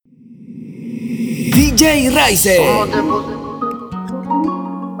DJ Raisen.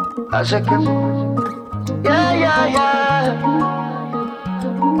 Hace que yeah, yeah, yeah.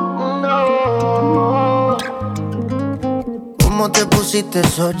 No. ¿Cómo te pusiste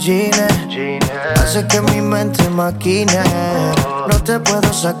esos jeans? Hace que mi mente maquine. No te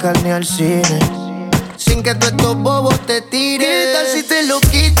puedo sacar ni al cine sin que todos estos bobos te tiren. ¿Qué tal si te lo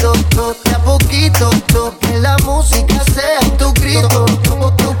quito? De a poquito, que la música sea tu grito.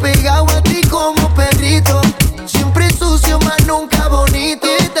 Tú pegado a ti como perrito, siempre sucio, más nunca bonito.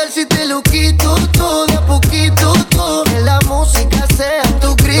 ¿Qué tal si te lo quito todo de a poquito? Que la música sea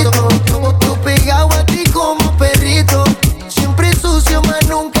tu grito. Tú pegado a ti como perrito, siempre sucio, más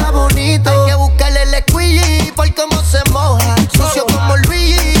nunca bonito. Hay que buscarle el squeegee por cómo se moja. Sucio como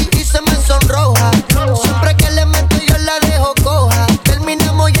Luigi y se me sonroja. Siempre que le meto yo la dejo coja.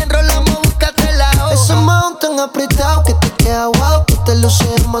 Terminamos y enrolamos, búscate la hoja. Ese mount tan apretado que te queda guau, que te luce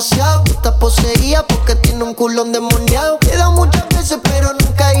demasiado. Que estás poseída porque tiene un culón demoniado. Te he dado muchas veces pero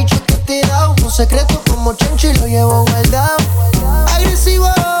nunca he dicho que te he dado. Un secreto como chancho y lo llevo guardado. Agresivo,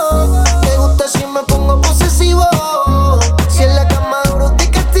 te gusta si me pongo posesivo. Si en la cama duro te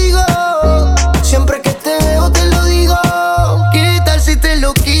castigo. Siempre que te veo te lo digo. ¿Qué tal si te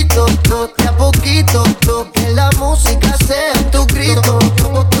lo quito? De a poquito, que la música sea tu grito.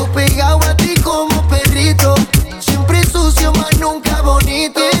 Tú pegado a ti como perrito, siempre sucio, más nunca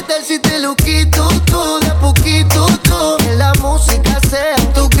bonito. ¿Qué tal si te lo quito? De a poquito, que la música sea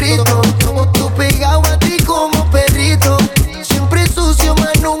tu grito. Tú pegado a ti como perrito, siempre sucio,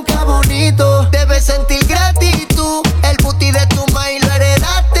 más nunca bonito. Debes sentir gratitud, el booty de tu maíz lo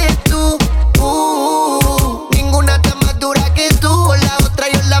heredaste tú. Ninguna está más dura que tú. Con la otra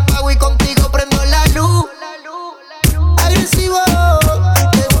yo la pago y contigo prendo la luz. Agresivo,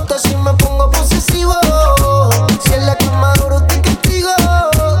 te gusta si me pongo posesivo. Si en la cama duro te castigo.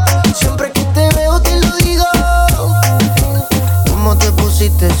 Siempre que te veo te lo digo. ¿Cómo te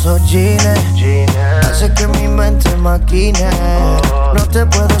pusiste esos jeans? Hace que mi mente maquine. No te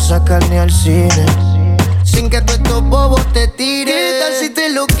puedo sacar ni al cine sin que todos estos bobos te tiren. ¿Qué tal si te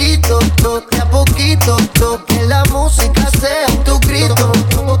lo quito? De a poquito, que la música sea tu grito.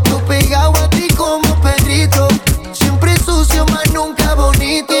 Tú pegado a ti como perrito, siempre sucio, más nunca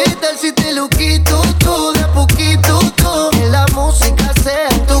bonito. ¿Qué tal si te lo quito? De a poquito, que la música sea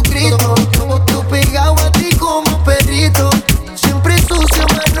tu grito. Tú pegado a ti como perrito, siempre sucio,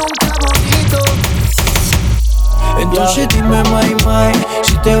 más nunca bonito. Entonces dime, my,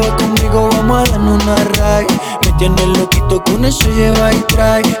 si te vas conmigo vamos a darnos una ride. Me tienes loquito con eso lleva y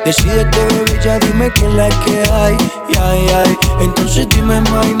trae. Decídete, bebé, ya dime qué es la que hay. Ay. Entonces dime,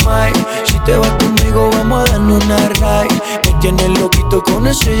 my, si te vas conmigo vamos a darnos una ride. Me tienes loquito con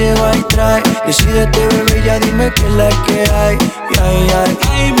eso lleva y trae. Decídete, bebé, ya dime qué es la que hay.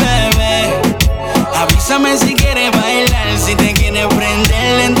 Ay, bebé, avísame si quieres bailar. Si te quieres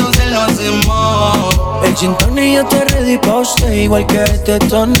prender, entonces lo hacemos. El gin tonic yo te ready pa' usted, igual que este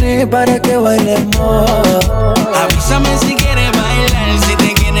Tony, para que bailemos. Avísame si quieres bailar. Si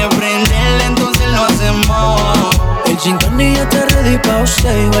te quieres prender, entonces lo hacemos. El gin tonic yo te ready pa'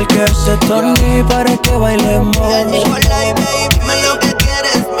 usted, igual que este Tony, para que bailemos. Hola, baby, dime lo que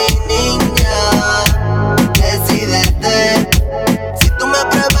quieres, mi niña. Decídete, si tú me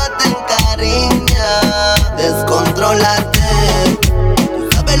pruebas te encariñas. Descontrólate, tú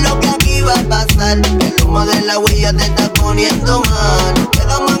sabes lo que aquí va a pasar. El humo de la huella te está poniendo mal.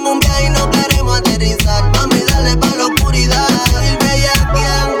 Quedamos en un viaje y no queremos aterrizar. Mami, dale pa' la oscuridad. Ir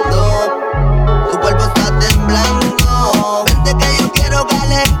bellaqueando, tu cuerpo está temblando. Vente que yo quiero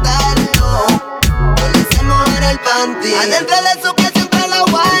calentarlo. Hoy le hacemos en el panty. Adentro de su que siempre la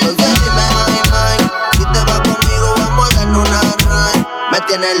aguanta. Entonces dime, my, si te vas conmigo vamos a darnos una ride. Me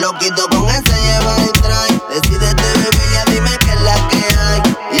tienes loquito con ese lleva y trae. Decídete, bebé, ya dime qué es la que hay.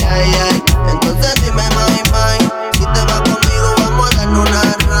 Ay. Entonces dime, my, si te vas conmigo vamos a darnos una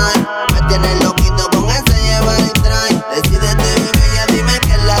ride. Me tienes loquito con ese lleva y trae. Decídete, bebé, ya dime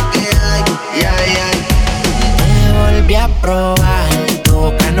qué es la que hay. Ay. Me volví a probar, tu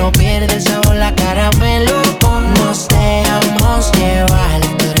boca no pierde el sabor, la caramelo. Nos dejamos llevar,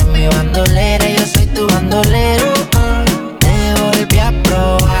 tú eres mi bandolera, yo soy tu bandolero. Te volví a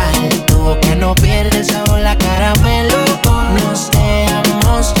probar, tu boca no pierde el sabor, la caramelo. Nos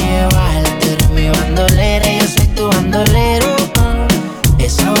dejamos llevar, tú eres mi bandolera, yo soy tu bandolero.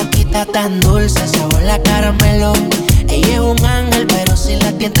 Esa boquita tan dulce, sabor a caramelo. Ella es un ángel, pero si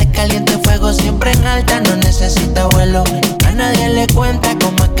la tienta es caliente, fuego siempre en alta, no necesita vuelo. A nadie le cuenta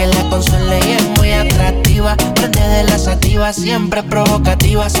cómo es que la consuela y es muy atractiva. Prende de la sativa, siempre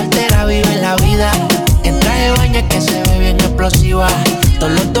provocativa, soltera vive la vida. En traje de baño que se ve bien explosiva.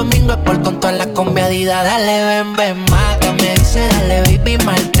 Todos los domingos es por con todas las con mi Adidas, dale ven, ven, mátame. Dice dale baby,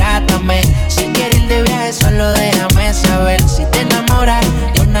 maltrátame. Si quieres ir de viaje solo déjame saber. Si te enamoras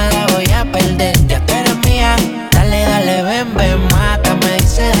yo nada voy a perder. Ya tú eres mía, dale, dale ven, ven, mátame.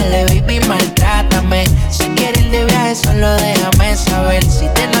 Dice dale baby, maltrátame. Si quieres ir de viaje solo déjame saber. Si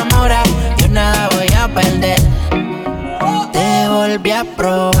te enamoras yo nada voy a perder. Te volví a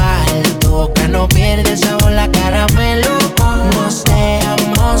probar, tu boca no pierde sabor, la caramelo. Nos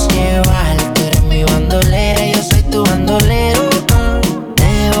dejamos llevar, tú eres mi bandolera, yo soy tu bandolero.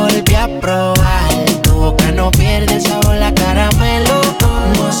 Te volví a probar, tu boca no pierde sabor, la caramelo.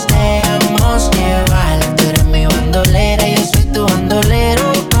 Nos dejamos llevar, tú eres mi bandolera, yo soy tu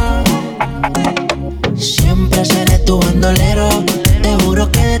bandolero. Siempre seré tu bandolero, te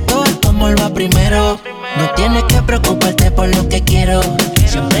juro que de todo tu amor va primero. No tienes que preocuparte por lo que quiero.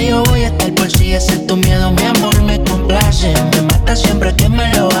 Siempre yo voy a estar por si ese es tu miedo. Mi amor me complace, me mata siempre que me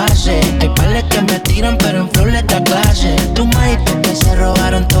lo hace. Hay pales que me tiran pero en flow les da clase. Tu maíz que se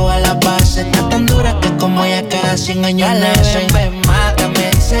robaron todas las bases. Está tan dura que como ella cada 100 años nace. Ven,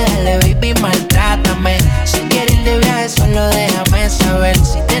 mátame, dice dale baby, maltrátame. Si quieres ir de viaje solo déjame saber.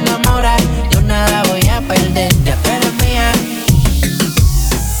 Si te enamoras yo nada voy a perder. Ya tú eres mía.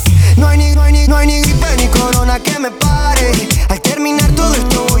 No hay ni gripe ni corona que me pare. Al terminar todo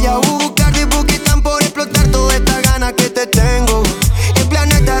esto voy a buscarte porque están por explotar toda esta gana que te tengo. El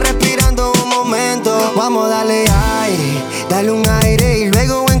planeta respirando un momento. Vamos a darle aire, dale un aire y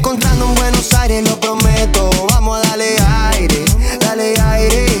luego encontrando en Buenos Aires, lo prometo. Vamos a darle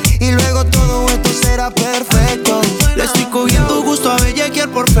aire y luego todo esto será perfecto. Le estoy cogiendo gusto a bellaquear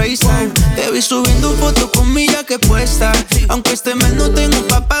por FaceTime. Te vi subiendo fotos con mi jaque puesta. Aunque este mes no tengo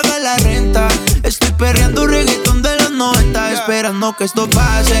pa' pagar la renta. Estoy perreando reggaetón de los 90, esperando que esto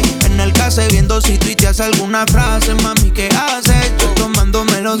pase. En el case viendo si tuiteas alguna frase. Mami, ¿qué haces? Yo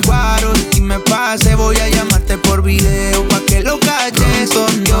tomándome los guaros y me pase. Voy a llamarte por video pa' que lo calles.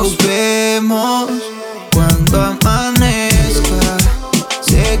 Pronto nos vemos cuando amanezca.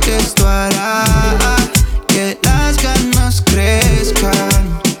 Sé que esto hará que las ganas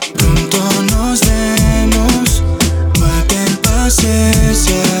crezcan. Pronto nos vemos, maten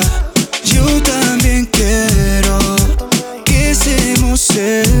paciencia. Yo también quiero que estemos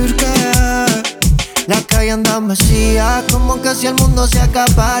cerca. La calle anda vacía, como que si el mundo se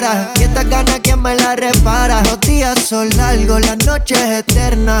acapara. Y esta gana, ¿quién me la repara? Los días son largos, las noches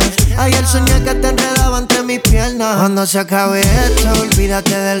eternas. Ayer soñé que te enredaba entre mis piernas. Cuando se acabe esto,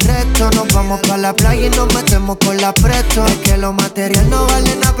 olvídate del resto. Nos vamos pa' la playa y nos metemos con la presto. Es que lo material no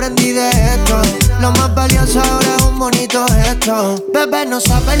vale, aprendí de esto. Lo más valioso ahora es un bonito gesto. Bebé, no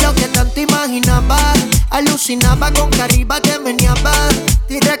sabes lo que tanto imaginaba. Alucinaba con que arriba te meneaba.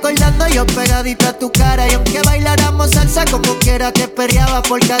 Y recordando yo pegadito a tu cara. Y aunque bailáramos salsa como quiera te perreaba.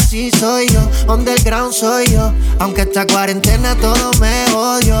 Porque así soy yo, underground soy yo. Aunque esta cuarentena todo me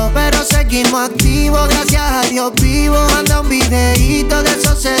odio, pero seguimos activos, gracias a Dios vivo. Manda un videíto de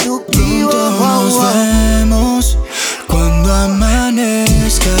esos seductivos. Pronto nos vemos cuando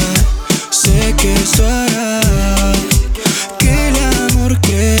amanezca. Sé que eso hará que el amor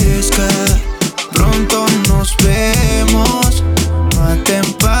crezca. Pronto nos vemos,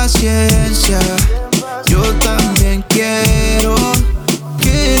 maten paciencia. Yo también quiero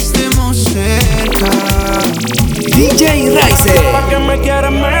que estemos cerca. DJ Raisen. ¿Para qué me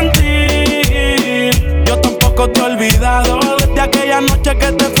quieres mentir? Yo tampoco te he olvidado desde aquella noche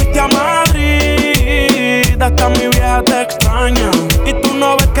que te fuiste a Madrid. Hasta mi vieja te extraña y tú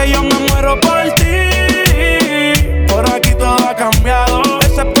no ves que yo me muero por ti. Por aquí todo ha cambiado,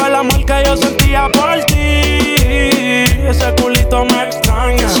 excepto el amor que yo sentía por ti. Ese culito me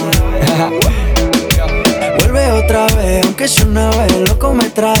extraña. Vuelve otra vez, aunque sea una vez, loco me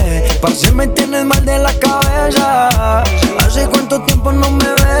trae. Para si me tienes mal de la cabeza. Hace cuánto tiempo no me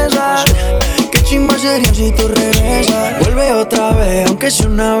besas. Qué chimba sería si tú regresas. Vuelve otra vez, aunque sea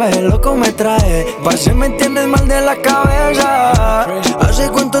una vez, loco me trae. Para si me tienes mal de la cabeza. Hace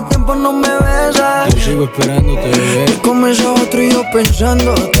cuánto tiempo no me besas. Yo sigo esperándote, bebé. Y comenzó otro y yo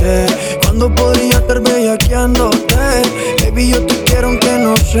pensándote. ¿Cuándo podría estar bellaqueándote? Baby, yo te quiero aunque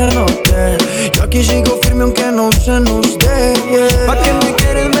no se note. Yo aquí sigo firme aunque no se nos dé, yeah. ¿Pa' qué me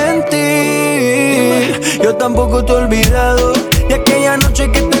quieres mentir? Yo tampoco te he olvidado de aquella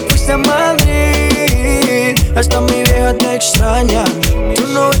noche que te fuiste a Madrid. Hasta mi vieja te extraña. Tú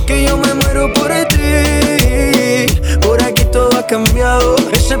no ves que yo me muero por ti. Por aquí todo ha cambiado,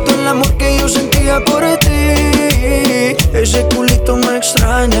 excepto el amor que yo sentía por ti. ese culito me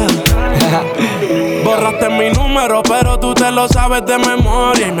extraña. Borraste mi número, pero tú te lo sabes de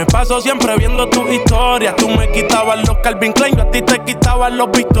memoria. Y me paso siempre viendo tus historias. Tú me quitabas los Calvin Klein, yo a ti te quitabas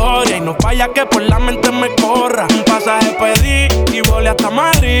los Victoria. Y no falla que por la mente me corra. Un pasaje pedí y volé hasta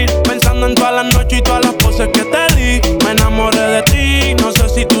Madrid, pensando en todas las noches y todas las poses que te di. Me enamoré de ti, no sé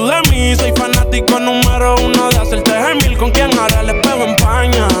si tú de mí. Soy fanático número uno de hacerte gemil. Con quien hará el espejo en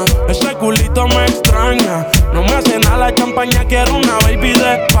paña. Ese culito me extraña. No me hace nada la champaña, quiero una baby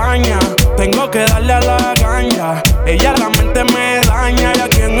de España. Tengo que darle a la ganja, ella la mente me daña. Y a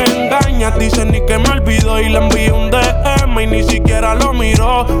quien engaña, dice ni que me olvidó. Y le envié un DM y ni siquiera lo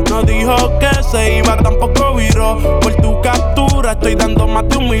miró. No dijo que se iba, tampoco viró. Por tu captura estoy dando más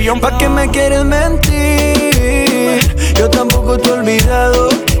de 1 millón. ¿Pa' qué me quieres mentir? Yo tampoco te he olvidado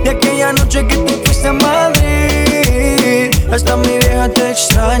de aquella noche que te fuiste a Madrid. Hasta mi vieja te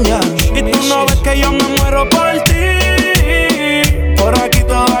extraña. Y tú no ves que yo me muero por ti. Por aquí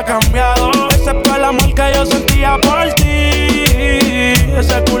todo ha cambiado, excepto el amor que yo sentía por ti.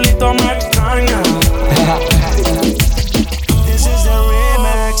 Ese culito me extraña.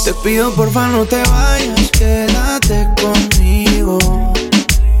 Te pido porfa no te vayas, quédate conmigo.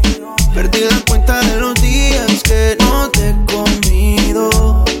 Perdí la cuenta de los días que no te he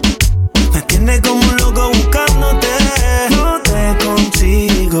comido. Me tienes como un loco buscándote, no te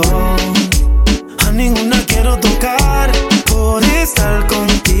consigo. A ninguna quiero tocar por estar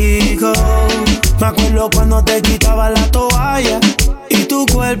contigo. Me acuerdo cuando te quitaba la toalla y tu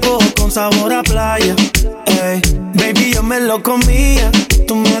cuerpo con sabor a playa. Ey, baby, yo me lo comía,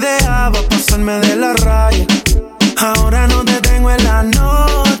 tú me dejabas pasarme de la raya. Ahora no te tengo en la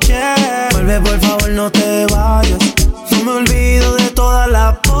noche. Vuelve, por favor, no te vayas. No me olvido de todas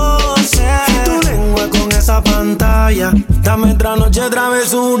las poses y tu lengua con esa pantalla. Dame otra noche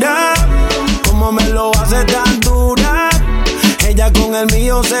travesura, como me lo hace tan dura. Ella con el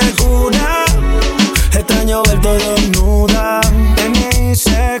mío se cura. Extraño verte desnuda. N.I.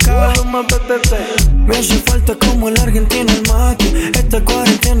 seca. Me hace falta como el argentino el mate. Esta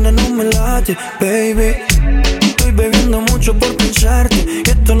cuarentena no me late, baby. Estoy bebiendo mucho por pensarte y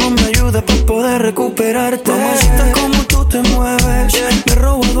esto no me ayuda para poder recuperarte. Mamacita, como tú te mueves, me he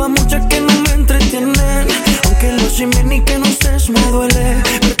robado a muchas que no me entretienen. Aunque lo simen y que no estés me duele.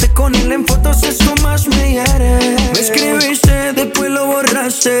 Verte con él en fotos eso más me hiere. Me escribiste, después lo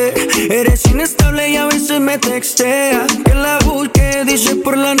borraste. Eres inestable y a veces me texteas. Que la busque, dice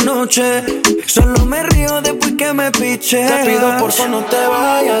por la noche. Solo me río después que me piche. Te pido por favor no te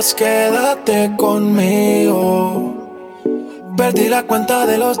vayas, quédate conmigo. Perdí la cuenta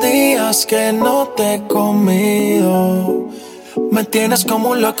de los días que no te he comido. Me tienes como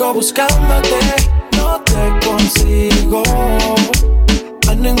un loco buscándote, no te consigo.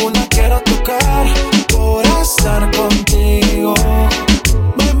 A ninguna quiero tocar por estar contigo.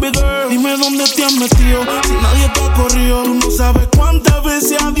 Baby girl, dime dónde te has metido, si nadie te ha corrido. Tú no sabes cuántas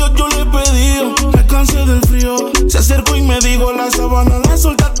veces a Dios yo le he pedido. Me cansé del frío, se acercó y me dijo la sabana la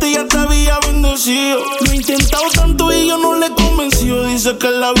soltaste y ya te había bendecido. Lo he intentado tanto y yo no le he convencido. Dice que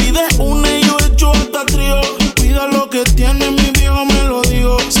la vida es una y yo he hecho hasta trío. Cuida lo que tiene, mi viejo me lo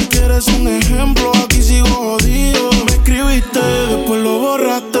digo. Si quieres un ejemplo, aquí sigo jodido. Me escribiste, después lo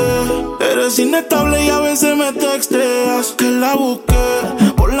borraste. Eres inestable y a veces me texteas. Que la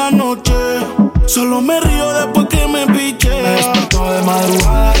busqué por la noche, solo me río después que me piché. Me desperto de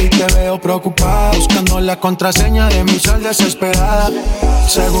madrugada y te veo preocupada, buscando la contraseña de mi sal desesperada.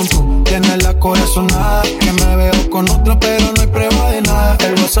 Según tú, tienes la corazonada, que me veo con otro pero no hay prueba de nada.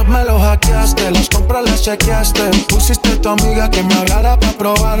 El WhatsApp me lo hackeaste, las compras las chequeaste. Pusiste a tu amiga que me hablara pa'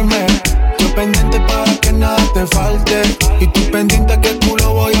 probarme. Yo pendiente para que nada te falte, y tú pendiente que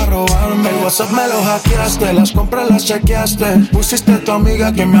culo voy a robarme. El WhatsApp me lo hackeaste, las compras las chequeaste. Pusiste a tu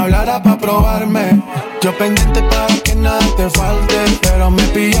amiga que me hablara pa' probarme. Yo pendiente para que nada te falte, pero me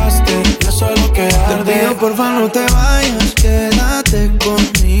pillaste y eso es lo que arde. Te pido porfa no te vayas, quédate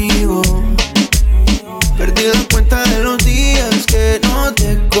conmigo. Perdí la cuenta de los días que no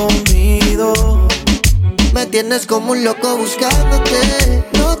te he comido. Me tienes como un loco buscándote,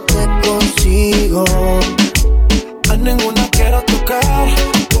 no te consigo. A ninguna quiero tocar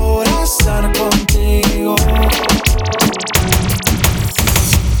por estar contigo.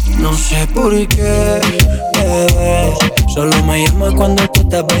 No sé por qué, bebé. Solo me llamas cuando tú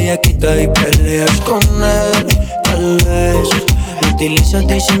estás bellaquita y peleas con él. Tal vez me utilizas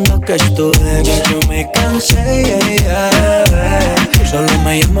diciendo que es tu ex. Ya yo me cansé, yeah. Solo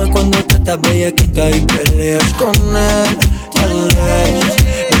me llamas cuando tú estás bellaquita y peleas con él. Tal vez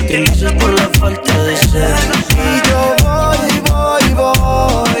me utilizas por la falta de sexo. Y yo voy.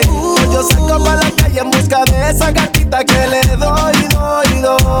 Yo salgo pa' la calle en busca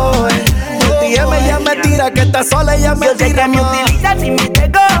sola ella me yo sé tira que me más. utilizas y me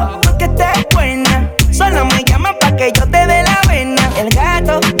pegó, porque estés buena. Solo me llaman pa' que yo te dé la vena. El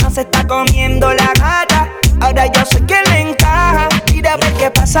gato no se está comiendo la gata. Ahora yo sé que le encaja. Mira a ver qué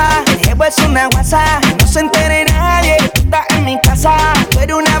pasa. El jevo es una guasa. No se entere nadie. Tú estás en mi casa. Tú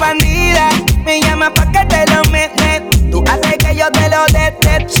eres una bandida. Me llama pa' que te lo metes. Tú haces que yo te lo dé.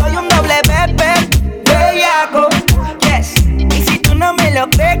 Soy un doble bebé. Bellaco. Yes. Y si tú no me lo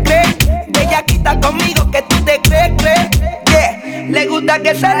crees. Bellaquita conmigo que tú te crees. Yeah. Le gusta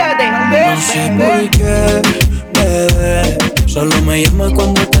que se la den. No sé por qué, bebé. Solo me llamas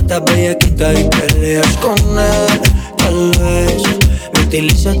cuando te estás bellaquita y peleas con él. Tal vez me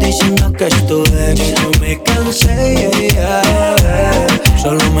utilizas diciendo que es tu ex. Yo me cansé,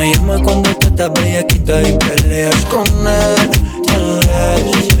 Solo me llamas cuando te estás bellaquita y peleas con él. Tal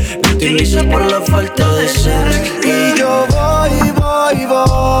vez me utilizas por la falta de sex. Y yo voy.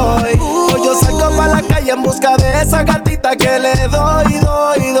 Hoy yo salgo pa' la calle en busca de esa gatita que le doy.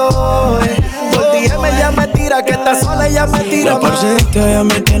 Por DM ella me tira, que está sola ella me tira La más. parcerita ya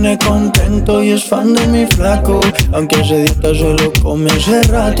me tiene contento y es fan de mi flaco. Aunque hace dieta se lo come hace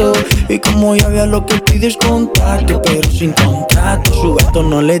rato. Y como ya vea lo que pides contacto, pero sin contrato. Su gato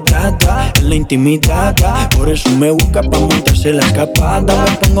no le trata en la intimidad. Por eso me busca pa' montarse la escapada.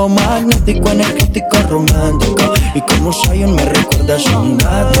 Me pongo magnético, energético, romántico. Y como Zion me recuerda a un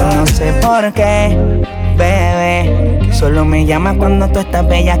gato. Yo no sé por qué, bebé. Solo me llamas cuando tú estás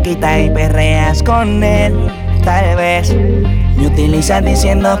bellaquita y perreas con él. Tal vez me utilizas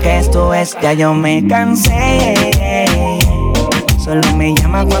diciendo que esto es. Ya yo me cansé. Solo me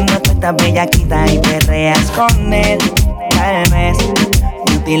llamas cuando tú estás bellaquita y perreas con él. Tal vez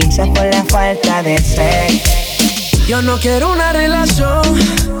me utilizas por la falta de sex. Yo no quiero una relación,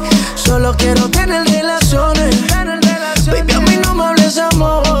 solo quiero tener relaciones. Baby, a mí no me hables de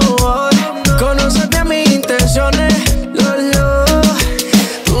amor. Conócete mis intenciones, Lolo.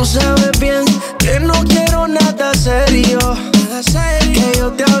 Tú sabes bien que no quiero nada serio. Que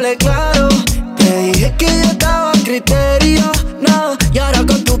yo te hablé claro. Te dije que yo estaba a criterio. No, y ahora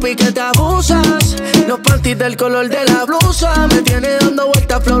con tu pique te abusas. Los panties del color de la blusa. Me tienes dando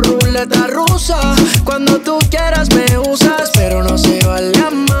vueltas flor ruleta rusa. Cuando tú quieras me usas, pero no se vale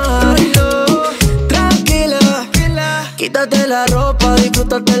amarlo. Tranquila, quítate la ropa,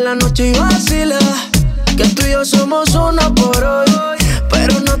 disfrútate la noche y vacila. Que tú y yo somos uno por hoy,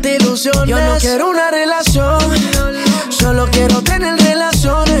 pero no te ilusiones. Yo no quiero una relación, solo quiero tener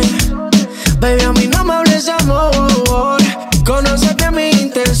relaciones. Baby, a mí no me hables de amor. Conócete mis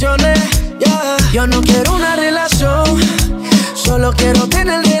intenciones, yeah. Yo no quiero una relación, solo quiero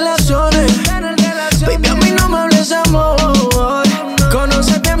tener relaciones. Baby, a mí no me hables de amor.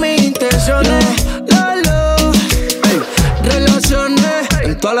 Conócete mis intenciones, Lolo. Relaciones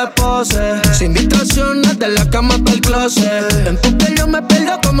en todas las poses, sin distracciones, de la cama hasta el closet. En tu piel yo me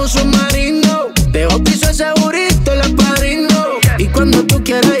pierdo como un submarino. Te bautizo el segurito, el padrino. Y cuando tú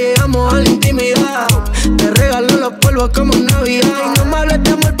quieras llegamos a la intimidad. Te regalo los polvos como en Navidad. Y no me hables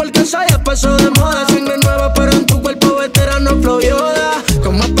de amor porque eso ya pasó de moda. Sangre nueva pero en tu cuerpo veterano flow Yoda.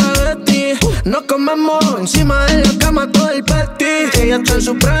 Como espagueti, nos comemos encima de la cama todo el party. Ella está en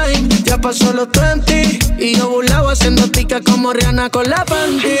su prime, ya pasó los 20. Y yo burlado haciendo tica como Rihanna con la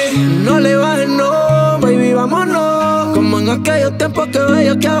panty. No le bajes, no, baby, vámonos. Como en aquellos tiempos que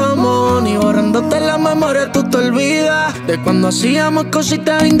bellaqueábamos. Ni borrándote la memoria tú te olvidas de cuando hacíamos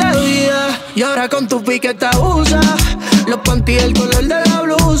cositas indebidas. Y ahora con tu pique te abusas. Los panties el color de la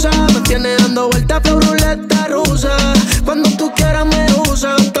blusa. Me tienes dando vueltas por ruleta rusa. Cuando tú quieras me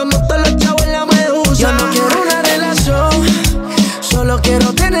usas. Estamos todos los chavos en la medusa. Yo no quiero una relación, solo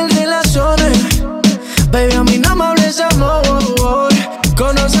quiero tener relaciones. Baby, a mí no me hables de amor.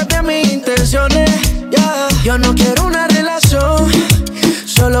 Conócete mis intenciones, yeah. Yo no quiero una relación,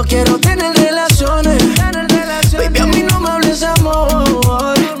 solo quiero tener relaciones. Baby, a mí no me hables de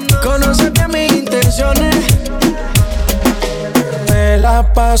amor. Conócete mis intenciones. Me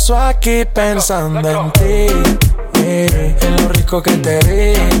la paso aquí pensando en ti, en lo rico que te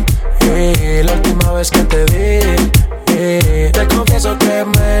vi, la última vez que te vi. Te confieso que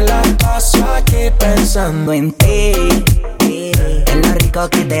me la paso aquí pensando en ti, en lo rico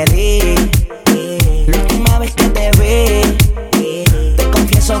que te di. La última vez que te vi, te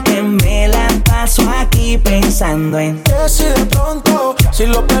confieso que me la paso aquí pensando en que si de pronto, si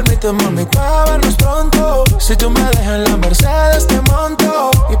lo permites, mami, pa' vernos pronto. Si tú me dejas en la Mercedes te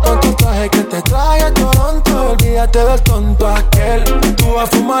monto y pon tu traje que te trae a Toronto. Olvídate del tonto aquel, tú vas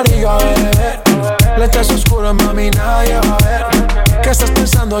a fumar y yo a beber. Lentes oscuras, mami, nadie va a ver. ¿Qué estás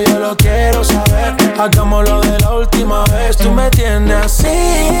pensando? Yo lo quiero saber. Hagámoslo de la última vez. Tú me tienes así,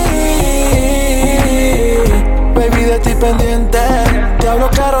 baby, de ti pendiente. Te hablo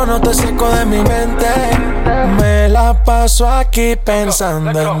caro, no te saco de mi mente. Me la paso aquí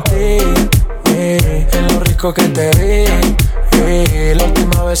pensando en ti, en lo rico que te di, la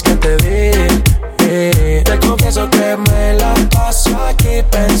última vez que te di. Te confieso que me la paso aquí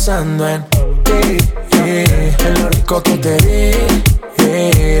pensando en ti, en lo rico que te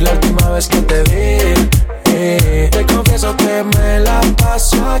di, la última vez que te di. Te confieso que me la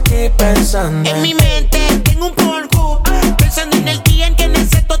paso aquí pensando en mi mente tengo un polvo, pensando en el día en que en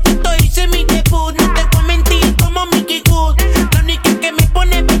ese totito hice mi debut. No te voy a mentir como Mickey Good, la única que me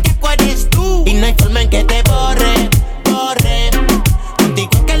pone bellaco eres tú. Y no hay forma en que te borre.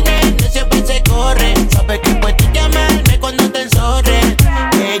 Contigo que el nene siempre se corre. Sabes que puedes llamarme cuando te enzorre,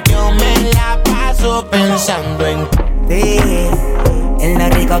 que yo me la paso pensando en ti, en lo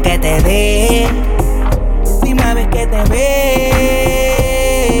rico que te di. Última vez que te vi.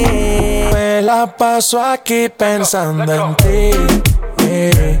 Me la paso aquí pensando en ti,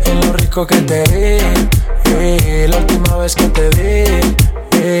 en lo rico que te di, la última vez que te di.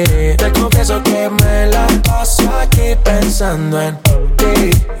 Te confieso que me la paso aquí pensando en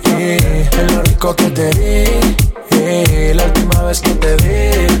ti, en lo rico que te di, la última vez que te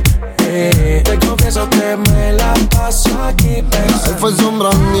di. Te confieso que me la paso aquí pensando. Él fue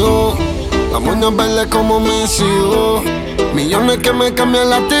sombrando, la moña verde como mis hijos. Millones que me cambian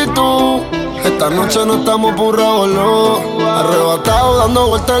la actitud. Esta noche no estamos por revolver. Arrebatado dando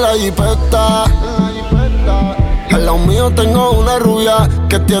vueltas en la jipeta. Al lado mío tengo una rubia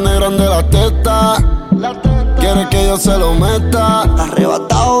que tiene grande la teta. Quiere que yo se lo meta.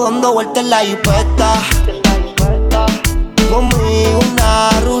 Arrebatado dando vueltas en la jipeta. Conmigo una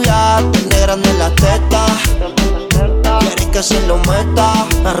rubia tiene grande la teta. Quiere que se lo meta.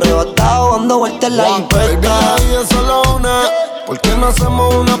 Arrebatado dando vueltas en la jipeta. Baby, es solo una. ¿Por qué no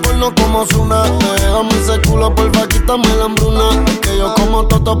hacemos una porno como Zuna? Déjame ese culo, porfa, quítame la hambruna. Es que yo como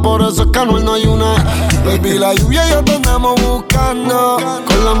toto, por eso es que Anuel no hay una. Baby, la lluvia y yo te andamos buscando,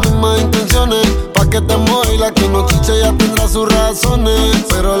 con las mismas intenciones, pa' que te mueva y la que no chicha ya tendrá sus razones.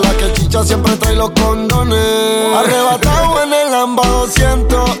 Pero la que chicha siempre trae los condones. Arrebatado en el Lamba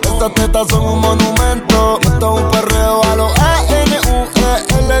 200, estas tetas son un monumento. Esto es un perreo a los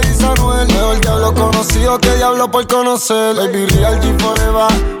A-N-U-E, le dice Anuel. Mejor diablo conocido que diablo por conocer. Baby, real G forever,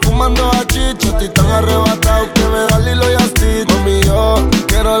 fumando a chicho. Estoy tan arrebatado que me da Lilo y Stitch. Mami, yo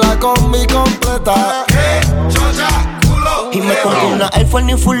quiero la combi completa. Y me compré una Air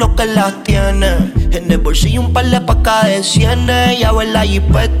Force Full lo que las tiene. En el bolsillo un par de pacas de cienes. Ya ve la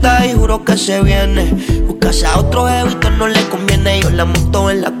jipeta y juro que se viene. Buscase a otro jevito no le conviene. Yo la monto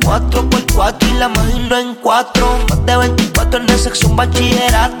en la 4x4 y la imagino en 4. Más de 24 en el sexo un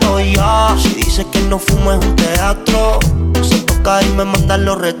bachillerato. Ya, si dice que no fumo es un teatro. Se toca y me mandan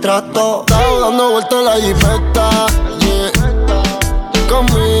los retratos. Estaba dando vueltas en la jipeta, yeah.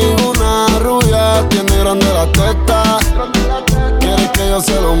 Conmigo una rubia tiene grande la teta. Quiere que yo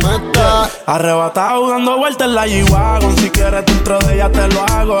se lo meta. Arrebatado dando vueltas en la G-Wagon. Si quieres dentro de ella te lo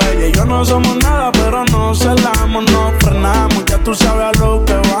hago. Ella y yo no somos nada, pero nos celamos, nos frenamos. Ya tú sabes a lo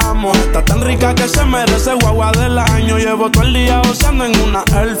que vamos. Está tan rica que se merece guagua del año. Llevo todo el día gozando en una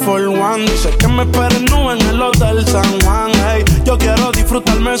Air Force One. Dice que me esperen nube en el Hotel San Juan. Hey, yo quiero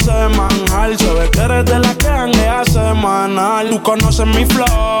disfrutarme semanal. Se ve que eres de la que janguea semanal. Tú conoces mi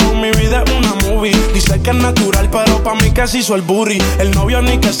flow, mi vida es una movie. Dice que es natural, pero pa' mí que se hizo el booty. El novio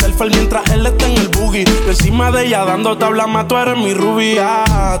ni que selfie mientras él está en el boogie. Yo encima de ella dando tabla más, tú eres mi rubia,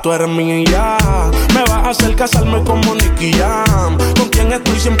 tú eres mi ya. Me vas a hacer casarme como Nicky Jam. Con quien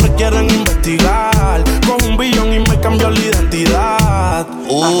estoy siempre quieren investigar. Con un billón y me cambió la identidad.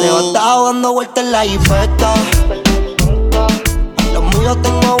 Arrebatado dando vueltas en la jipeta. A los míos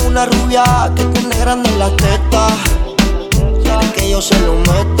tengo una rubia que tiene grande en la teta. Quiere que yo se lo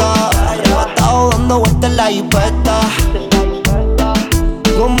meta. Arrebatado dando vueltas en la jipeta.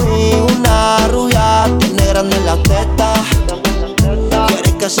 Conmigo una rubia tiene grande en la teta.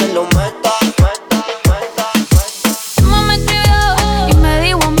 Quiere que se lo meta. Tu mamá me escribió y me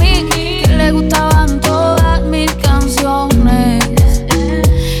dijo a mí que le gustaban todas mis canciones.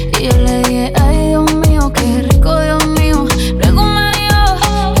 Y yo le dije, ay Dios mío, qué rico Dios mío. Luego me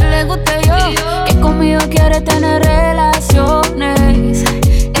dijo que le guste yo, que conmigo quiere tener relaciones.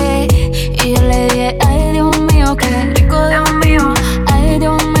 Y yo le dije, ay Dios mío, qué rico Dios mío. Ay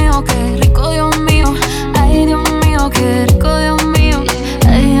Dios mío, qué rico Dios mío. Ay Dios mío, qué rico Dios mío.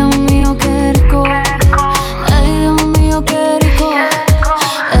 Ay Dios mío, qué rico. Ay Dios mío, qué rico.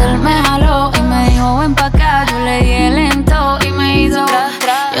 Él me jaló y me dijo ven pa' acá. Yo le dije lento y me hizo.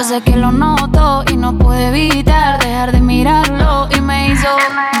 Yo sé que lo noto y no puedo evitar dejar de mirarlo y me hizo.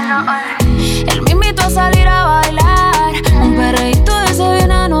 Él me invitó a salir a bailar, un perreíto de ese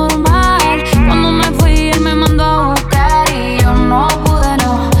bien anormal. Cuando me fui él me mandó a buscar y yo no pude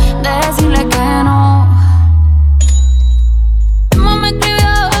no decirle que no. Emma me escribió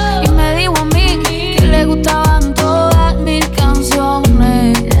y me dijo a mí que le gustaban todas mis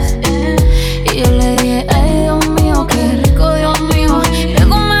canciones. Y yo le dije, ay Dios mío, qué rico Dios mío.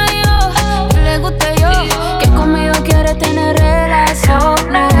 Luego me dijo que le guste yo, que conmigo quiere tener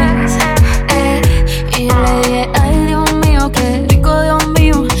relaciones. Y yo le dije, ay Dios mío, qué rico Dios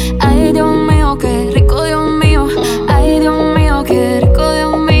mío. Ay Dios mío, qué rico Dios mío. Ay Dios mío, qué rico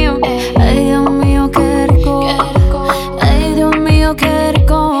Dios mío. Ay Dios mío, qué rico. Ay Dios mío, qué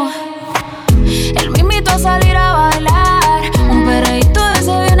rico. Él me invitó a salir a bailar, un perreíto de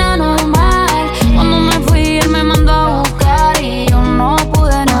ese bien anormal. Cuando me fui él me mandó a buscar y yo no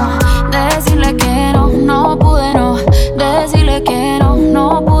pude no decirle que no, no pude no decirle que no,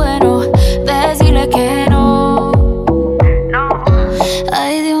 no pude no decirle que no.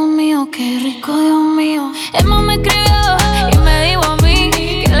 Ay Dios mío, qué rico Dios mío. Emma me escribió y me dijo a mí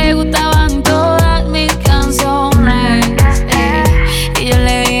que le gustaban todas mis canciones. Y yo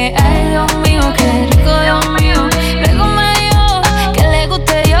le dije, ay Dios mío, qué rico Dios mío. Luego me dijo que le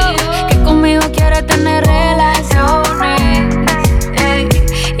guste yo, que conmigo quiere tener relaciones.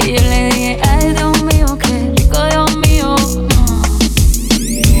 Y yo le dije, ay Dios mío, qué rico Dios mío.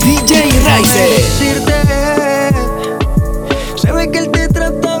 DJ Raisen. Decirte, se ve que él te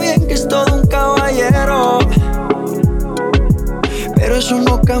trata bien, que es todo un caballero. Pero eso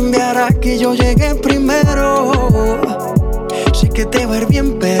no cambiará que yo llegué primero. Sé que te va a ir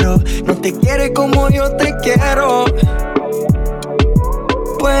bien, pero no te quiere como yo te quiero.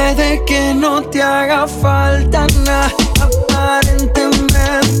 Puede que no te haga falta nada,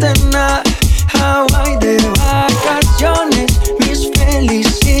 aparentemente nada. Hawaii de vacaciones, mis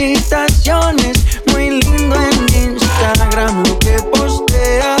felicitaciones. Muy lindo en Instagram lo que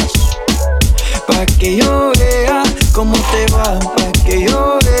posteas, pa' que yo vea cómo te va, pa' que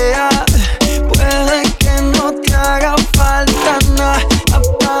yo vea. Puede que no te haga falta nada,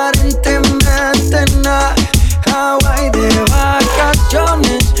 aparentemente nada. Hawaii de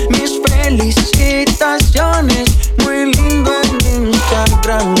vacaciones, mis felicitaciones. Muy lindo en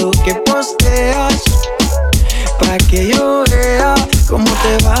Instagram lo que posteas, pa' que yo vea cómo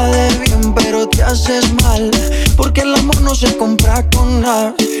te va de bien, pero te haces mal, porque el amor no se compra con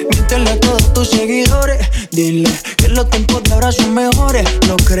nada. Míntele a todos tus seguidores, dile que los tiempos de ahora son mejores.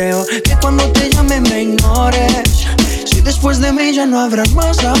 No creo que cuando te llame me ignores, si después de mí ya no habrá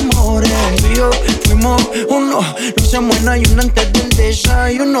más amores. Tú y yo fuimos uno, no se muera y uno antes del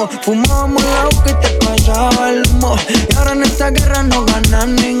desayuno. Fumábamos la boca y te pasaba el humo, y ahora en esta guerra no gana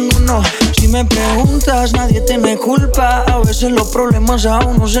ninguno. Si me preguntas, nadie tiene culpa, a veces los problemas a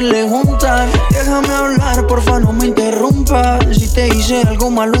uno se le juntan. Déjame hablar, porfa, no me interrumpas. Si te hice algo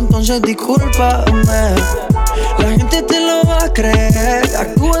malo, entonces discúlpame. La gente te lo va a creer,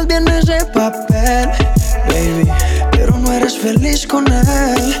 actúas bien ese papel, baby, pero no eres feliz con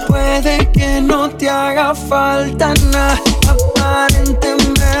él. Puede que no te haga falta nada,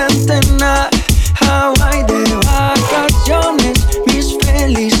 aparentemente nada. Hawaii de vacaciones, mis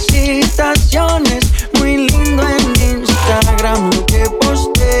felicitaciones. Muy lindo en Instagram lo que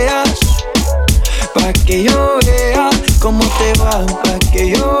posteas, pa' que yo vea cómo te va, pa'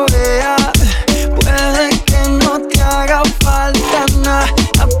 que yo vea. Puede que no te haga falta nada,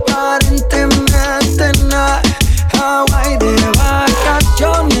 aparentemente nada. Hawaii de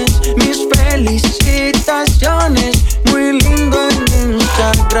vacaciones, mis felicitaciones. Muy lindo en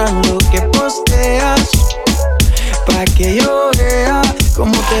Instagram lo que posteas, pa' que yo vea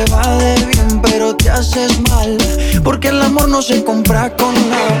cómo te va de bien, pero te haces mal, porque el amor no se compra con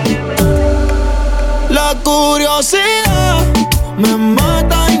nada. La curiosidad me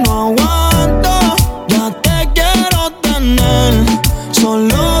mata y no aguanto. Ya te quiero tener,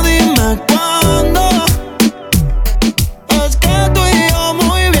 solo dime cuándo. Es que tú y yo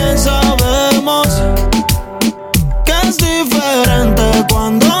muy bien sabemos que es diferente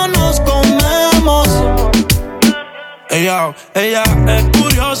cuando nos comemos. Ella es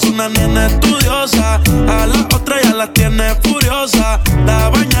curiosa, una nena estudiosa. A la otra ya la tiene furiosa. La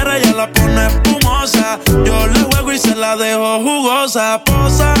bañera ya la pone espumosa. Yo le juego y se la dejo jugosa.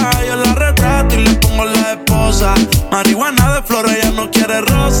 Posa, yo la retrato y le pongo la esposa. Marihuana de flores, ella no quiere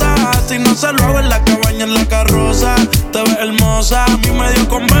rosa. Si no se lo hago en la cabaña, en la carroza. Te ves hermosa, a mí me dio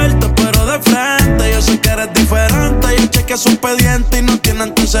con verte, pero de frente. Yo sé que eres diferente. Yo chequeé su expediente y no tiene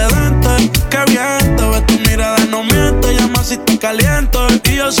antecedentes. Qué bien, te ves tu mirada, no miente. Llama si te caliento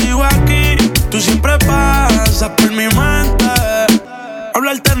y yo sigo aquí. Tú siempre pasas por mi mente.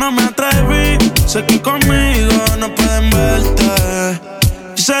 Hablarte no me atreví, Sé que conmigo no pueden verte.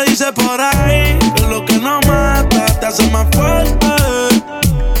 Y se dice por ahí que lo que no mata te hace más fuerte.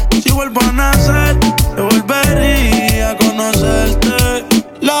 Si vuelvo a nacer, yo volvería a conocerte.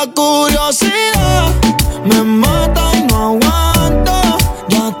 La curiosidad me mata y no aguanto.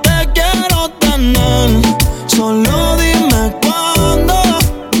 Ya te quiero tener, solo dime cuándo.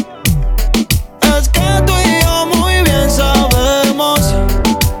 Es que tú y yo muy bien sabemos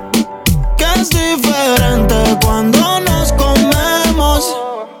que es diferente cuando nos comemos.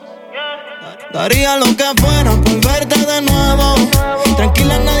 Daría lo que fuera por verte de nuevo.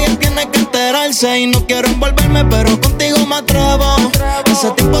 Tranquila, nadie tiene que enterarse. Y no quiero envolverme, pero contigo me atrevo.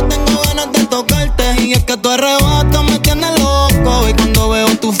 Hace tiempo tengo ganas de tocarte. Y es que tu arrebato me tiene loco. Y cuando veo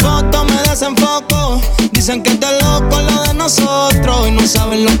tu foto me desenfoco. Dicen que te loco lo de nosotros. Y no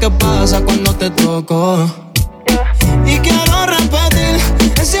saben lo que pasa cuando te toco. Y quiero repetir,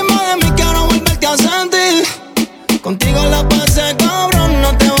 encima de mí quiero volverte a sentir. Contigo la pasé cabrón,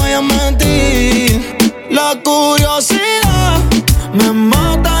 no te voy a mentir. La curiosidad me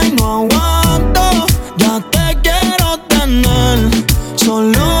mata y no aguanto. Ya te quiero tener,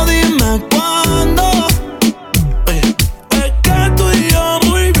 solo dime cuándo. Es que tú y yo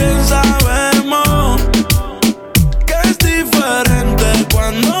muy bien sabemos que es diferente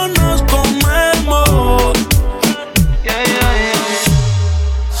cuando nos comemos.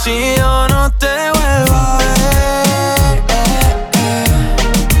 Si yo no te vuelvo a ver,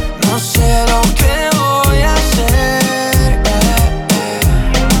 no sé lo que voy a hacer,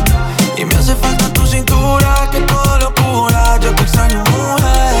 y me hace falta tu cintura, que todo lo cura. Yo te extraño,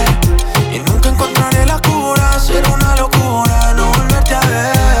 mujer, y nunca encontraré la cura. Será una locura no volverte a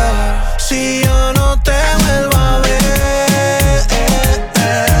ver. Si yo no te vuelvo a ver,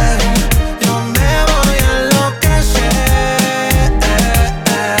 yo me voy a enloquecer,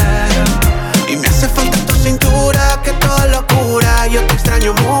 y me hace falta tu cintura, que todo lo cura. Yo te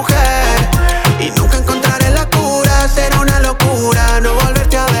extraño, mujer, y nunca encontraré la cura. Será una locura no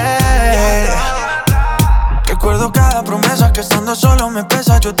volverte a ver. Recuerdo cada promesa que estando solo me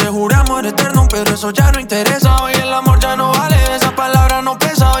pesa. Yo te juré amor eterno, pero eso ya no interesa. Hoy el amor ya no vale, esa palabra no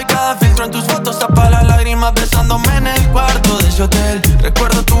pesa. Hoy cada filtro en tus fotos tapa las lágrimas besándome en el cuarto de ese hotel.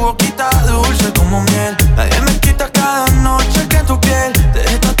 Recuerdo tu boquita dulce como miel. Nadie me quita cada noche que en tu piel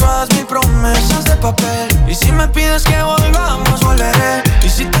dejé tatuadas mil promesas de papel. Y si me pides que volvamos, volveré. Y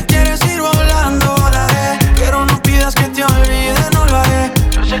si te quieres ir volando, volaré. Pero no pidas que te olvide, no lo haré.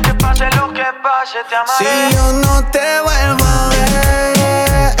 Yo sé que pase lo que pase, te amaré. Si yo no te vuelvo a ver,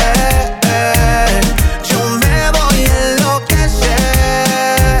 yo me voy a enloquecer,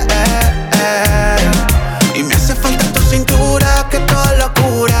 y me hace falta tu cintura, que todo lo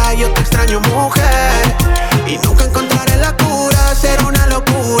cura. Yo te extraño, mujer, y nunca encontraré la cura. Será una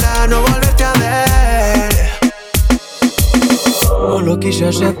locura no volverte a ver. No lo quise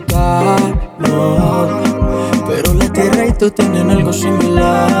aceptar, no, pero la tierra y tú tienen algo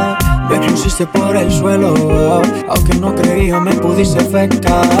similar. Me pusiste por el suelo, aunque no creía me pudiste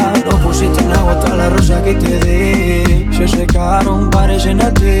afectar. No pusiste en agua toda la rosa que te di. Se secaron, parecen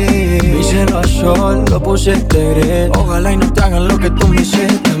a ti. Mi cielo a sol, lo pusiste gris. Ojalá y no te hagan lo que tú me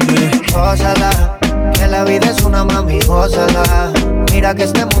hiciste a mí. Gózala, que la vida es una mami, gózala. Mira que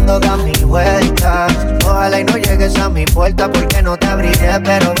este mundo da mil vueltas. Ojalá y no llegues a mi puerta porque no te abriré,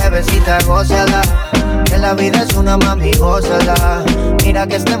 pero bebecita, gózala. Que la vida es una mami, gózala. Mira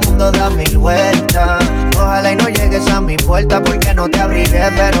que este mundo da mil vueltas. Ojalá y no llegues a mi puerta porque no te abriré,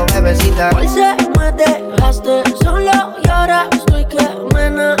 pero bebecita. Hoy se me dejaste solo y ahora estoy que me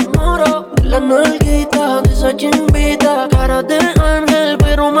enamoro de la nalguita, de esa chimbita. Cara de ángel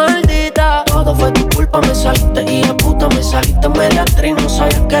pero maldita. Todo fue tu culpa, me saliste y a puta me saliste media actriz. No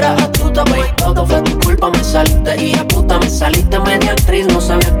sabía que eras astuta, wey. Todo fue tu culpa, me saliste y a puta me saliste media actriz. No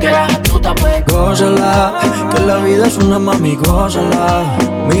sabía que eras astuta, wey. Gózala, que la vida es una mami, gózala.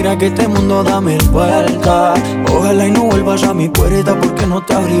 Mira que este mundo da mil vueltas. Ojalá y no vuelvas a mi puerta porque no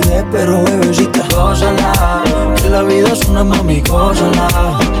te abriré, pero bebecita, gózala. Que la vida es una mami,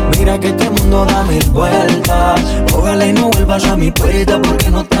 gózala. Mira que este mundo da mil vueltas. Ojalá y no vuelvas a mi puerta porque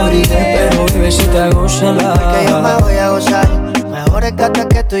no te abriré, pero bebecita, gózala. Porque yo me voy a gozar. Mejor es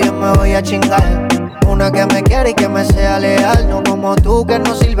que tú y yo me voy a chingar. Una que me quiere y que me sea leal. No como tú que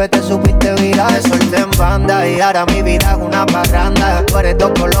no sirve, te supiste viral. Te solté en banda y ahora mi vida es una parranda. Tú eres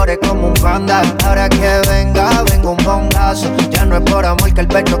dos colores como un panda. Ahora que venga un bongazo. Ya no es por amor que el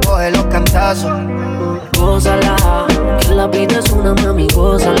pecho coge los cantazos. Gózala, que la vida es una mami,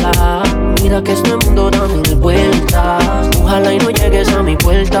 gózala. Mira que este mundo da mil vueltas. Ojalá y no llegues a mi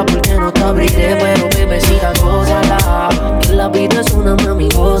puerta porque no te abriré, pero bebecita, gózala. Que la vida es una mami,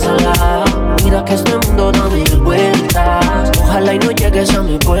 gózala. Mira que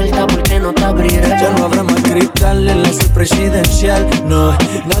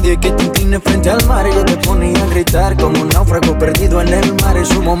nadie que te incline frente al mar. Yo te ponía a gritar como un náufrago perdido en el mar.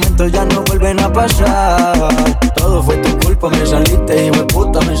 Esos momentos ya no vuelven a pasar. Todo fue tu culpa, me saliste, hijo de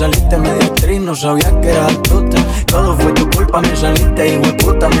puta. Me saliste media actriz, no sabía que eras astuta. Todo fue tu culpa, me saliste, hijo de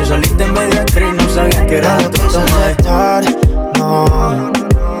puta. Me saliste media actriz, no sabía que eras astuta. No,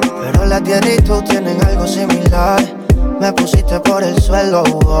 pero la tierra y tú tienen algo similar. Me pusiste por el suelo,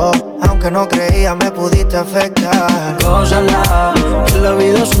 aunque no creía me pudiste afectar. Gózala, que la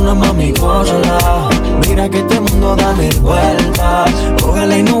vida es una mami, gózala. Mira que este mundo da mil vueltas.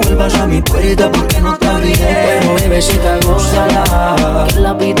 Ojalá y no vuelvas a mi puerta porque no te abriré. Pero bebecita, gózala. Que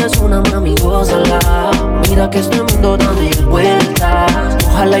la vida es una mami, gózala. Mira que este mundo da mil vueltas.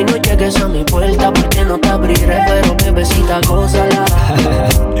 Ojalá y no llegues a mi puerta porque no te abriré. Pero bebecita, gózala.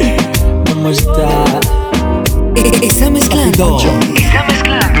 Mamacita. Está mezclando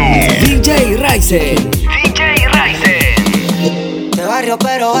DJ Raisen. De barrio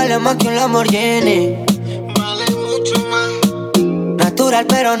pero vale más que un Lamborghini. Vale mucho más. Natural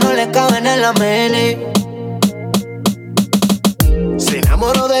pero no le cabe en el amene. Se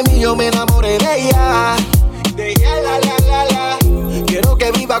enamoró de mí, yo me enamoré de ella. De ella, la. Quiero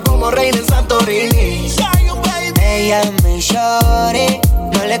que viva como reina en Santorini. Ella es mi shorty,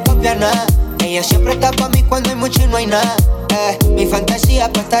 no le copia nada. Ella siempre está pa' mí cuando hay mucho y no hay nada. Mi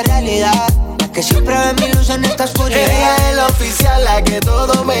fantasía pa' esta realidad. La que siempre ve mi luz en esta oscuridad. Ella es la oficial, la que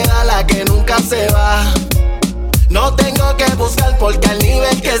todo me da, la que nunca se va. No tengo que buscar porque al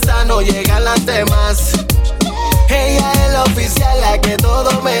nivel que está no llegan las demás. Ella es la oficial, la que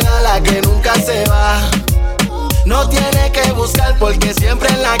todo me da, la que nunca se va. No tiene que buscar porque siempre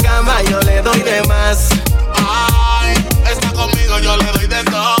en la cama yo le doy de más. Ay, está conmigo, yo le doy de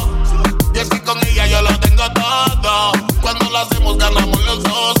todo. Y es que con ella yo lo tengo todo. Cuando lo hacemos ganamos los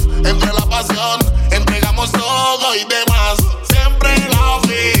dos. Entre la pasión, entregamos todo y demás. Siempre la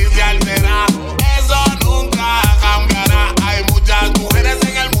oficial será. Eso nunca cambiará. Hay muchas mujeres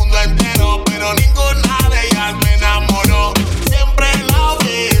en el mundo entero, pero ninguna de ellas me enamoró. Siempre la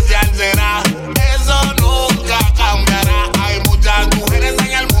oficial será. Eso nunca cambiará. Hay muchas mujeres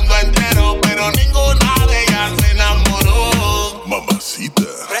en el mundo entero, pero ninguna de ellas me enamoró. Mamacita.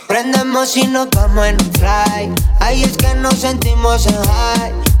 Prendemos y nos vamos en un fly. Ahí es que nos sentimos en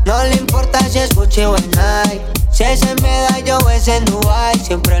high. No le importa si es Gucci o en Nike. Si es en Medallo o es en Dubai.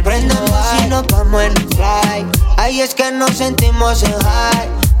 Siempre el prendemos y nos vamos en un fly. Ahí es que nos sentimos en high.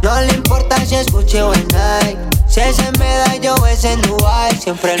 No le importa si es Gucci o en Nike. Si es en Medallo o es en Dubai.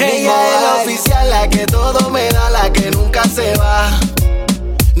 Siempre el mismo Ella es la oficial, la que todo me da, la que nunca se va.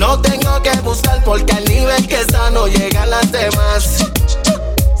 No tengo que buscar porque al nivel que está no llegan las demás.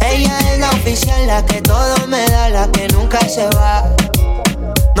 Ella es la oficial, la que todo me da, la que nunca se va.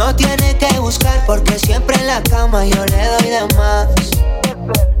 No tiene que buscar porque siempre en la cama yo le doy de más.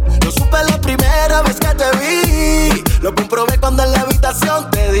 Lo supe la primera vez que te vi. Lo comprobé cuando en la habitación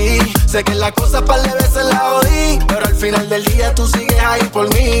te di. Sé que la cosa par de veces la oí, pero al final del día tú sigues ahí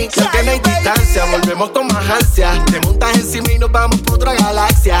por mí. Y aunque no hay distancia, volvemos con más ansia. Te montas encima y nos vamos por otra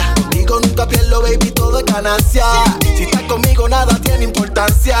galaxia. Contigo nunca pierdo, baby, todo es ganancia. Si estás conmigo nada tiene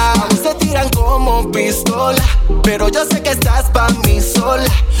importancia. Aún se tiran como pistola, pero yo sé que estás pa' mí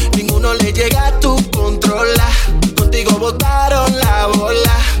sola. Ninguno le llega, tú controla. Contigo botaron la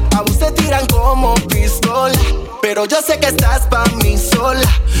bola. Aún se tiran como pistola, pero yo sé que estás pa' mí sola.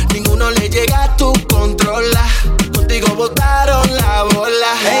 Ninguno le llega, tú controla. Contigo botaron la bola.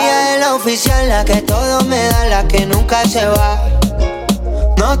 Ella es la oficial, la que todo me da, la que nunca se va.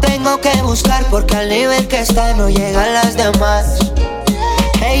 No tengo que buscar porque al nivel que está no llegan las demás.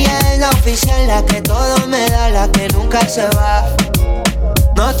 Ella es la oficial, la que todo me da, la que nunca se va.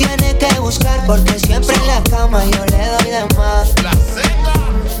 No tiene que buscar porque siempre en la cama yo le doy de más.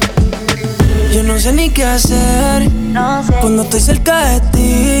 Yo no sé ni qué hacer cuando estoy cerca de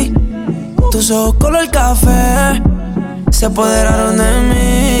ti. Tus ojos color café se apoderaron de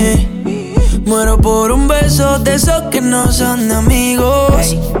mí. Muero por un beso de esos que no son de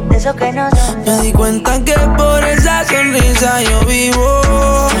amigos. De esos que no son. Me di cuenta que por esa sonrisa yo vivo.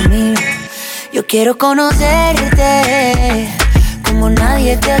 Yo quiero conocerte como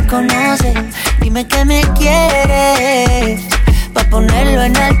nadie te conoce. Dime que me quieres pa' ponerlo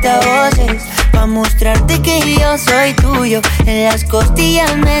en altavoces, pa' mostrarte que yo soy tuyo. En las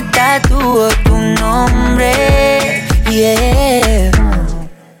costillas me tatúo tu nombre, yeah.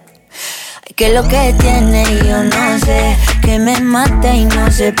 Ay, que lo que tiene yo no sé, que me mata y no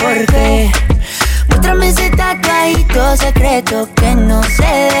sé por qué. Muéstrame ese tatuadito secreto que no se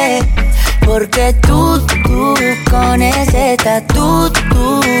ve, porque tú con ese tatu,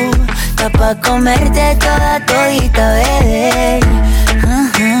 está pa' comerte toda todita, bebé.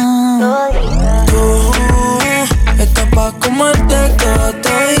 Tú estás pa' comerte toda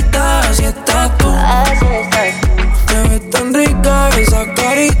todita, así estás tú. Te ves tan rica esa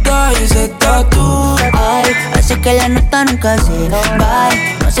carita y ese tatu. Ay, hace que la nota nunca se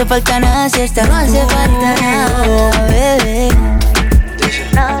vaya. No hace falta nada si esta no hace falta nada, bebé.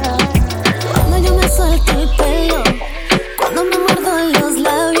 Cuando yo me suelto el pelo, cuando me muerdo los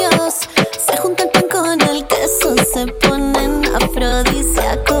labios, se junta el pan con el queso, se ponen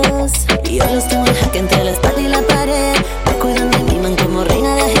afrodisíacos. Y yo los tengo en jaque entre la espalda y la pared. Me cuidan de mi man como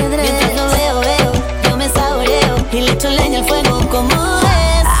reina de ajedrez. Mientras lo veo, yo me saboreo y le echo leña al fuego como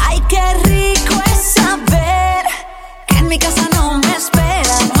es. Ay, qué rico es saber que en mi casa no me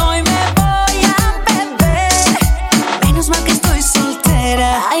esperan. Hoy me voy a beber, menos mal que estoy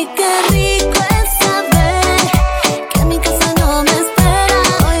soltera. Ay, qué rico es saber que en mi casa no me esperan.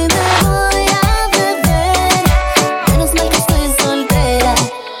 Hoy me voy a beber, menos mal que estoy soltera.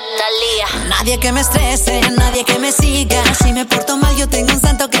 Nadie que me estrese, nadie que me siga. Si me porto mal yo tengo un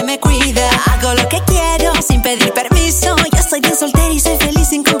santo que me cuida. Hago lo que quiero sin pedir permiso. Yo soy bien soltera y soy feliz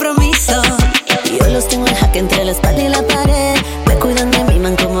sin compromiso. Y yo los tengo en jaque entre la espalda y la pared. Me cuidan de mi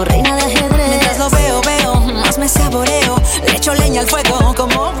man como reina de ajedrez. Mientras lo veo, más me saboreo. Le echo leña al fuego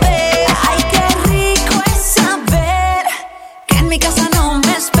como ve. Ay, qué rico es saber que en mi casa no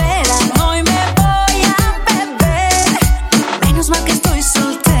me esperan. Hoy me voy a beber, menos mal que estoy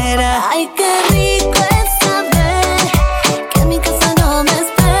soltera. Ay, qué rico es saber que en mi casa no me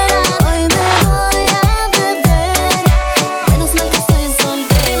esperan. Hoy me voy a beber, menos mal que estoy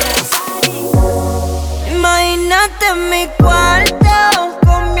soltera. Imagínate en mi cuarto,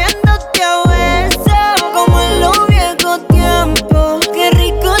 comiéndote a besos, como en los viejos tiempos. Qué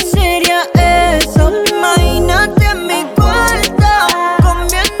rico sería eso. Imagínate en mi cuarto,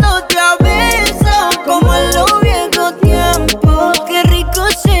 comiéndote a besos, como en los viejos tiempos. Qué rico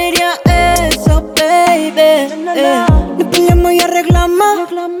sería eso, baby. Nos peleamos y arreglamos,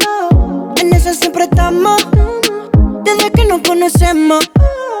 en eso siempre estamos, desde que nos conocemos.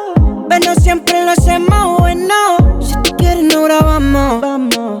 Pero siempre lo hacemos bueno. Si tú quieres nos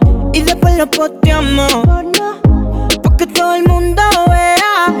grabamos y después lo posteamos, porque todo el mundo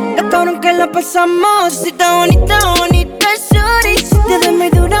vea lo cabrón que la pasamos. Si está bonita, bonita, sorry. Si te doy muy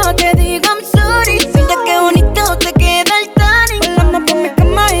duro te digo I'm sorry. Mira qué bonito te queda el tanning. Volamos por mi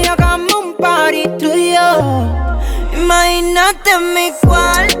cama y hagamos un party tú y yo. Imagínate en mi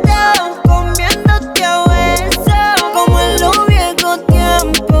cuarto, comiéndote a besos, como en los viejos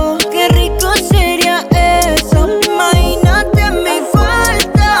tiempos. Qué rico sería eso. Imagínate en mi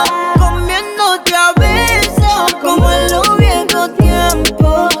cuarto, comiéndote a besos, como en los viejos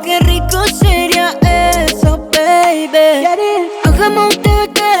tiempos. Qué rico sería eso, baby. Hagamos un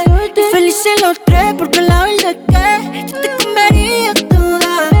TBT, felices los tres, porque la verdad es que yo te comería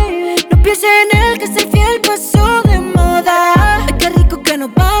toda. No pienses en él, que ser fiel pasó de moda. Ay, qué rico que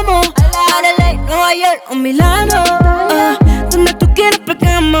nos vamos a LA, Nueva York o Milano. Donde tú quieras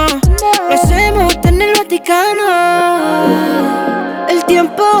pegamos, lo hacemos hasta en el Vaticano. El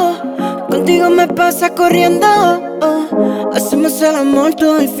tiempo contigo me pasa corriendo. Hacemos el amor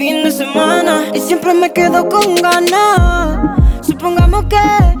todo el fin de semana y siempre me quedo con ganas. Supongamos que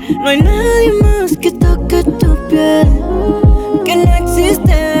no hay nadie más que toque tu piel, que no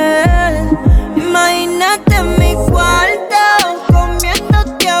existe. Imagínate en mi cuarto,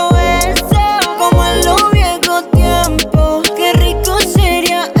 comiéndote a besos, como en los viejos tiempos. Qué rico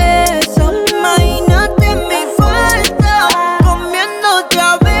sería eso. Imagínate en mi cuarto, comiéndote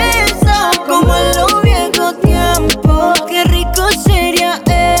a besos, como en los viejos tiempos. Qué rico sería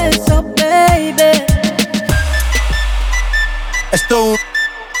eso, baby.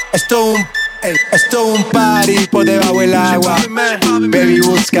 Esto es un party por debajo del agua. Baby,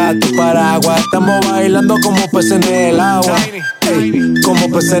 busca tu paraguas. Estamos bailando como peces en el agua. Ey, como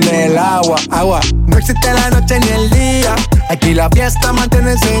peces en el agua. No existe la noche ni el día. Aquí la fiesta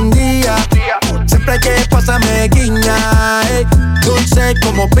mantiene encendida. Siempre que pasa me guiña. Ey, dulce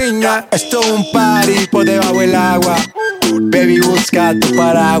como piña. Esto es un party por debajo del agua. Baby, busca tu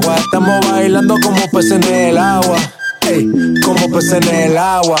paraguas. Estamos bailando como peces en el agua. Ey, como peces en el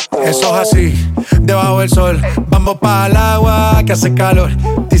agua. Eso es así, debajo del sol. Vamos para el agua que hace calor.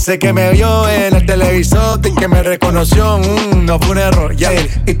 Dice que me vio en el televisor y que me reconoció. No fue un error, ya.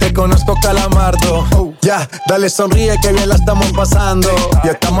 Y te conozco, Calamardo. Ya, dale sonríe que bien la estamos pasando.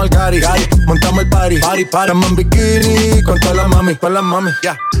 Ya estamos al cari, montamos el party. Estamos en bikini con todas las mami,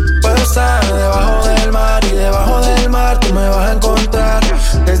 ya. puedo estar debajo del mar y debajo del mar tú me vas a encontrar.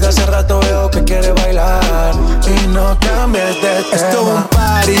 Desde hace rato veo que quieres bailar y no cambies de tema. Esto es un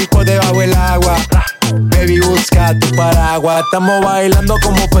party por debajo del agua. Baby, busca tu paraguas. Estamos bailando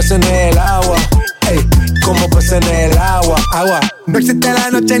como peces en el agua. Ey, como peces en el agua. Agua. No existe la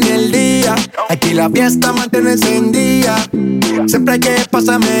noche ni el día. Aquí la fiesta mantiene encendida. Siempre hay que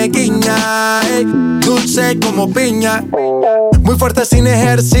pasarme guiña. Ey, dulce como piña. Muy fuerte sin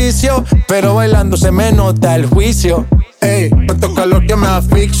ejercicio, pero bailando se me nota el juicio. Ey, tanto calor que me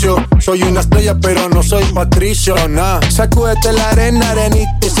asfixio. Soy una estrella pero no soy Patricio, nah. Sacúdete la arena,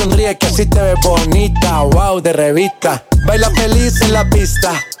 arenita y sonríe que así te ves bonita. Wow, de revista. Baila feliz en la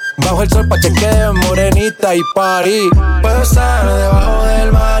pista. Bajo el sol pa' que quede morenita y party. Puedo estar debajo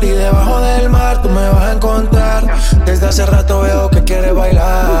del mar y debajo del mar tú me vas a encontrar. Desde hace rato veo que quieres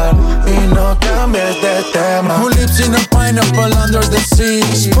bailar y no cambies de tema. Who lives in a pineapple under the sea?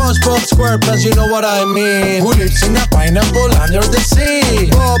 SpongeBob SquarePants, you know what I mean. Who lives in a pineapple under the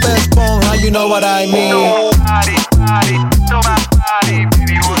sea? Bob Esponja, you know what I mean. Party, party, toma party,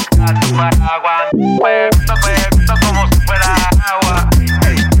 baby, busca tu paraguas. Puesto como si fuera agua.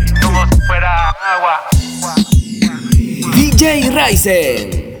 Como si fuera agua. DJ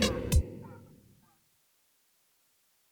Raisen.